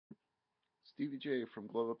Stevie J from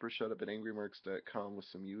Glove Up or Shut Up at AngryMarks.com with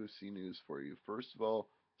some UFC news for you. First of all,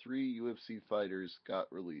 3 UFC fighters got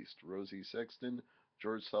released: Rosi Sexton,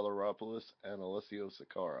 George Sotiropoulos, and Alessio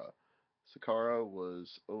Sakara. Sakara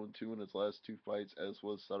was 0-2 in his last 2 fights, as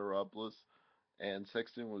was Sotiropoulos, and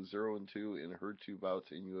Sexton was 0-2 in her 2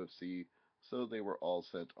 bouts in UFC, so they were all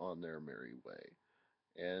sent on their merry way.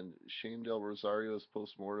 And Shane Del Rosario's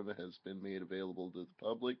postmortem has been made available to the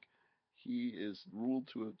public. He is ruled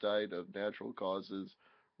to have died of natural causes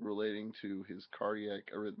relating to his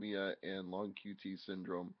cardiac arrhythmia and long QT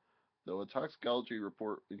syndrome, though a toxicology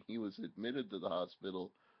report when he was admitted to the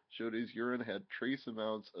hospital showed his urine had trace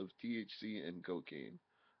amounts of THC and cocaine.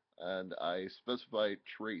 And I specify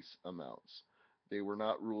trace amounts. They were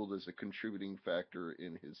not ruled as a contributing factor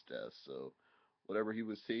in his death, so whatever he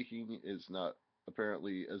was taking is not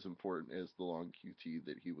apparently as important as the long QT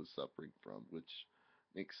that he was suffering from, which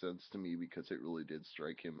makes sense to me because it really did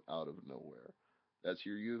strike him out of nowhere. That's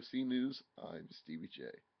your UFC news. I'm Stevie J.